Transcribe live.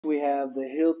We have the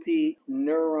HILTI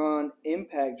Nuron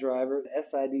impact driver, the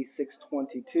SID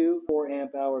 622, 4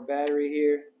 amp hour battery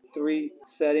here. 3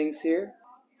 settings here: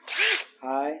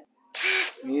 high,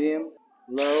 medium,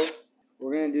 low.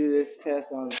 We're going to do this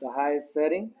test on the highest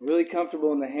setting. Really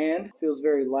comfortable in the hand, feels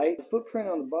very light. The footprint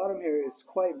on the bottom here is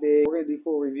quite big. We're going to do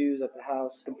full reviews at the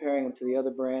house, comparing them to the other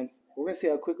brands. We're going to see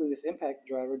how quickly this impact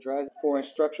driver drives. 4-inch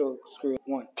structural screw.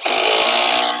 1.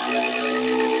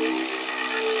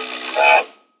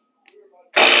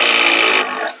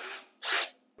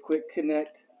 Quick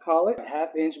connect collet,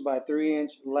 1/2 inch by 3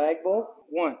 inch lag bolt.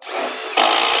 1.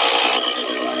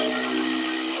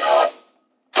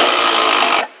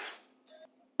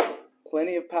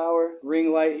 Plenty of power.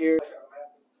 Ring light here,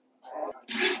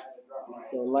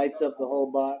 so it lights up the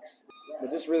whole box. I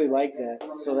just really like that.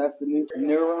 So that's the new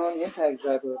Nuron impact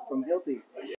driver from HILTI.